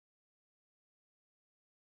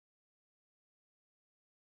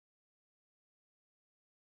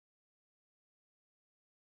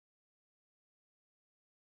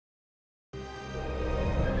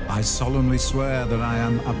I solemnly swear that I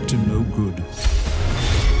am up to no good.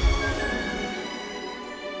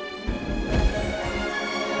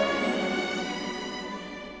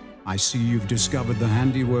 I see you've discovered the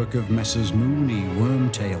handiwork of Messrs. Mooney,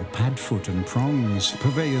 Wormtail, Padfoot and Prongs,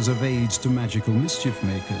 purveyors of aids to magical mischief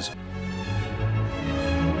makers.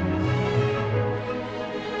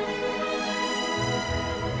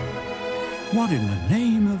 What in the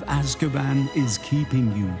name of Azkaban is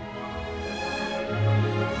keeping you?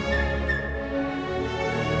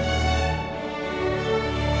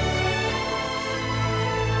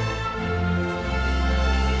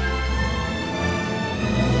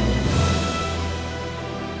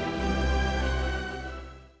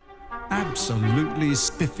 Absolutely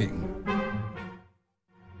spiffing.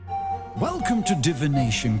 Welcome to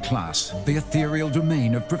Divination class, the ethereal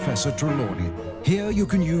domain of Professor Trelawney. Here you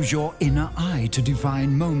can use your inner eye to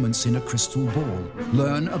divine moments in a crystal ball,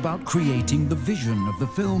 learn about creating the vision of the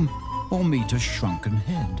film, or meet a shrunken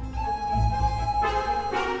head.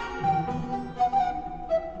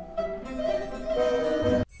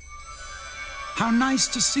 How nice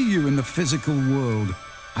to see you in the physical world.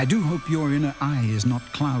 I do hope your inner eye is not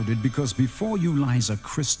clouded, because before you lies a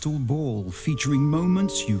crystal ball featuring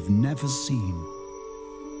moments you've never seen.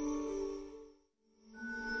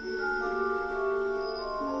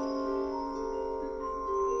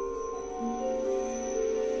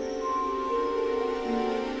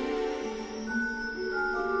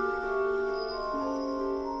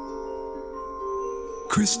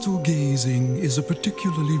 Crystal gazing is a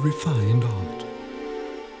particularly refined art.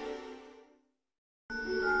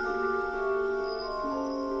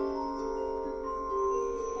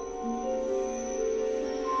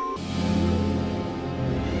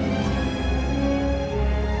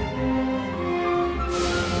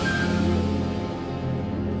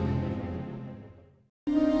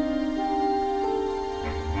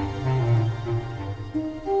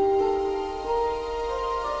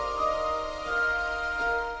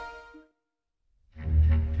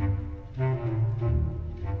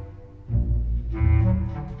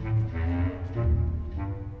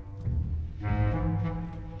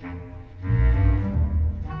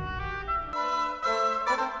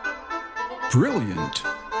 Brilliant!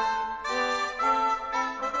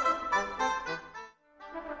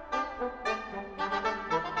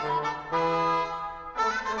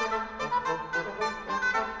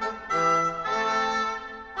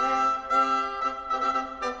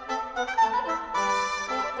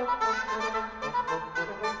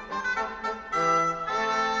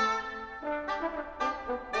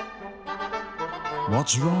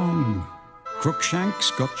 What's wrong?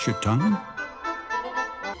 Crookshanks got your tongue?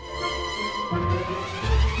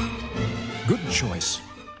 Good choice.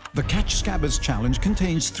 The Catch Scabbers challenge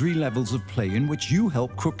contains 3 levels of play in which you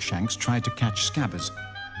help Crookshanks try to catch Scabbers.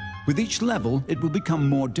 With each level, it will become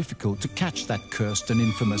more difficult to catch that cursed and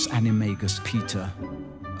infamous Animagus Peter.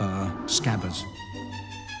 Scabbers.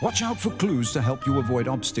 Watch out for clues to help you avoid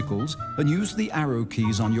obstacles, and use the arrow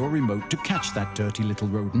keys on your remote to catch that dirty little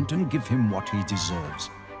rodent and give him what he deserves.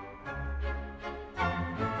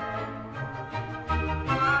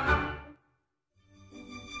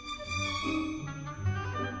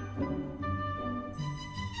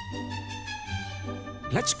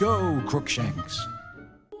 Let's go, Crookshanks.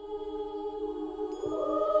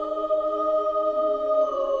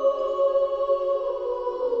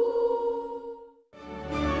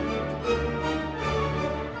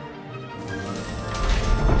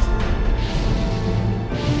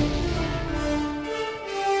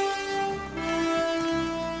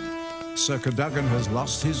 Sir Cadogan has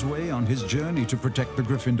lost his way on his journey to protect the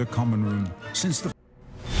Gryffindor common room since the...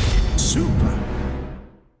 Super!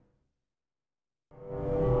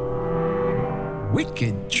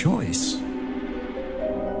 Wicked choice.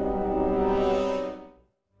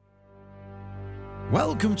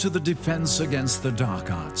 Welcome to the Defense Against the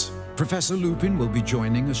Dark Arts. Professor Lupin will be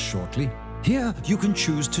joining us shortly. Here you can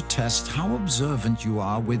choose to test how observant you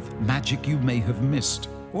are with magic you may have missed,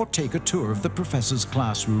 or take a tour of the professor's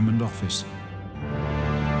classroom and office.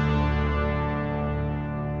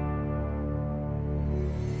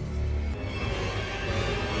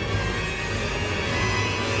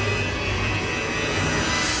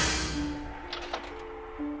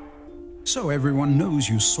 So everyone knows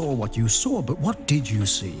you saw what you saw, but what did you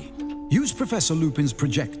see? Use Professor Lupin's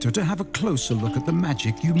projector to have a closer look at the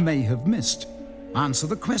magic you may have missed. Answer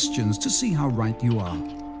the questions to see how right you are.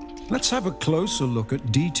 Let's have a closer look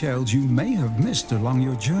at details you may have missed along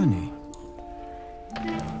your journey.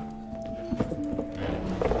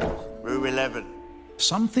 Room 11.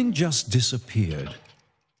 Something just disappeared.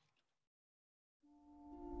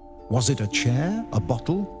 Was it a chair, a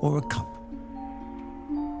bottle, or a cup?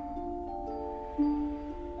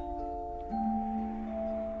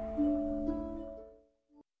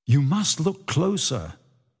 You must look closer.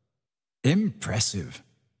 Impressive.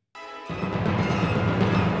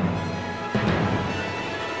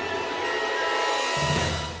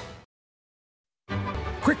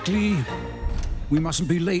 Quickly! We mustn't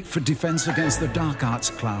be late for defense against the dark arts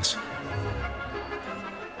class.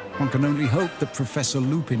 One can only hope that Professor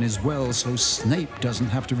Lupin is well so Snape doesn't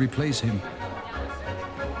have to replace him.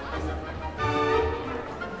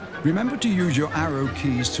 Remember to use your arrow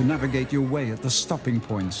keys to navigate your way at the stopping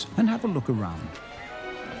points and have a look around.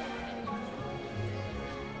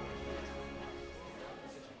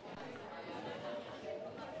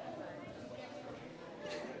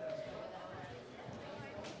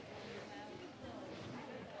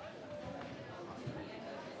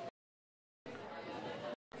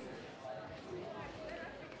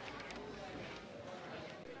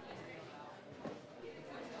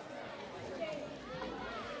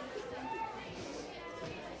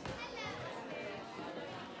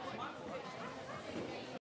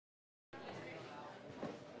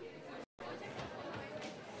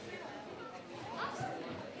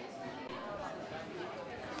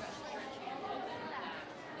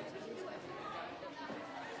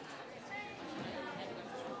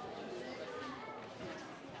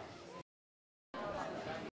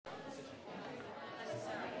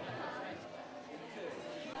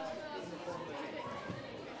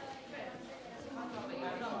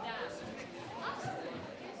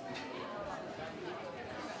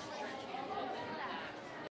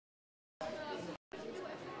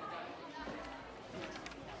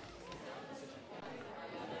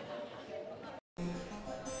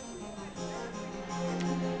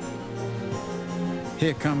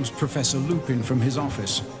 Here comes Professor Lupin from his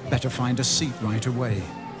office. Better find a seat right away.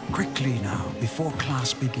 Quickly now, before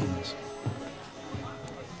class begins.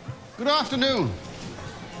 Good afternoon.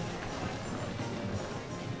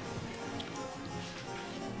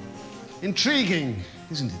 Intriguing,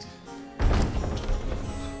 isn't it?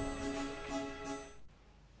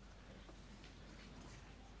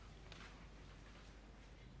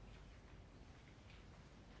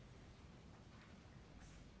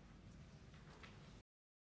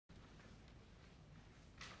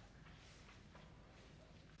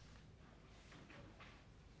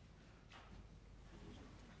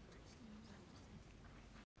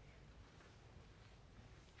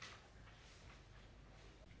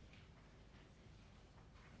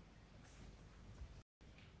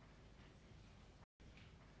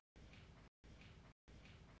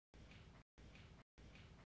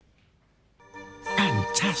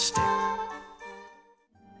 Fantastic!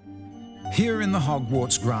 Here in the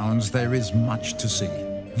Hogwarts grounds there is much to see.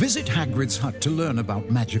 Visit Hagrid's hut to learn about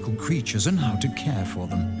magical creatures and how to care for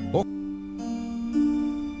them. Or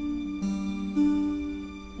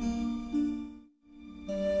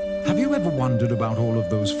have you ever wondered about all of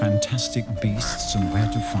those fantastic beasts and where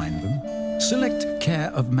to find them? Select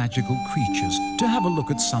Care of Magical Creatures to have a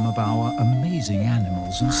look at some of our amazing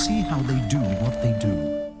animals and see how they do what they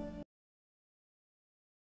do.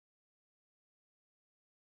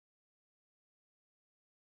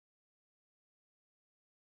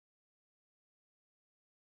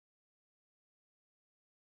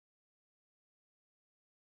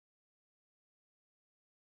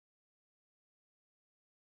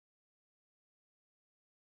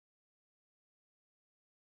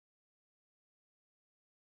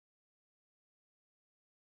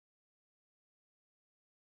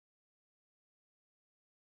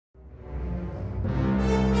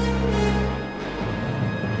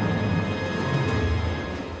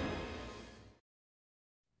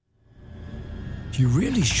 You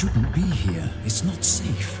really shouldn't be here. It's not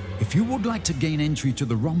safe. If you would like to gain entry to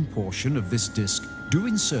the ROM portion of this disk, do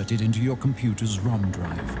insert it into your computer's ROM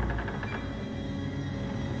drive.